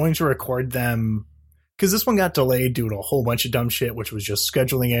 I'm going to record them, because this one got delayed due to a whole bunch of dumb shit, which was just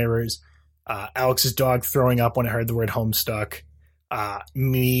scheduling errors. Alex's dog throwing up when I heard the word Homestuck.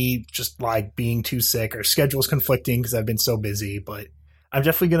 Me just being too sick, or schedules conflicting because I've been so busy. But I'm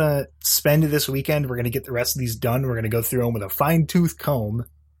definitely going to spend this weekend. We're going to get the rest of these done. We're going to go through them with a fine-tooth comb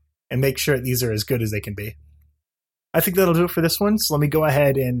and make sure these are as good as they can be. I think that'll do it for this one. So let me go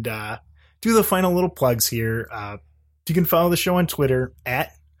ahead and do the final little plugs here. You can follow the show on Twitter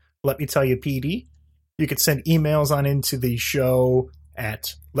at LetMeTellYouPD. You can send emails on into the show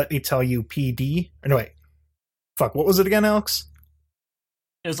at LetMeTellYouPD. Or no, wait. Fuck, what was it again, Alex?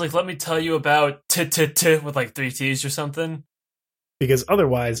 It was let me tell you about with 3 T's or something. Because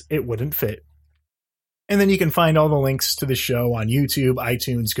otherwise, it wouldn't fit. And then you can find all the links to the show on YouTube,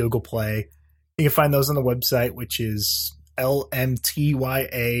 iTunes, Google Play. You can find those on the website, which is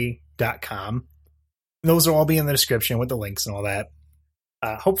lmtya.com. Those will all be in the description with the links and all that.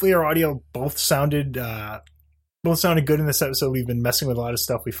 Hopefully our audio both sounded good in this episode. We've been messing with a lot of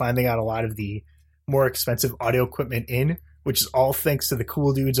stuff. We finally got a lot of the more expensive audio equipment in, which is all thanks to the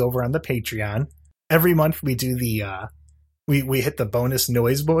cool dudes over on the Patreon. Every month we do we hit the bonus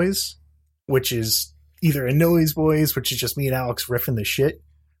Noise Boys, which is either a Noise Boys, which is just me and Alex riffing the shit,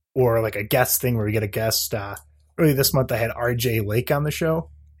 or a guest thing where we get a guest. Earlier this month I had RJ Lake on the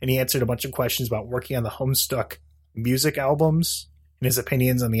show, and he answered a bunch of questions about working on the Homestuck music albums and his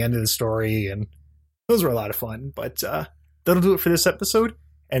opinions on the end of the story, and those were a lot of fun. But that'll do it for this episode,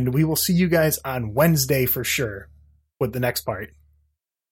 and we will see you guys on Wednesday for sure with the next part.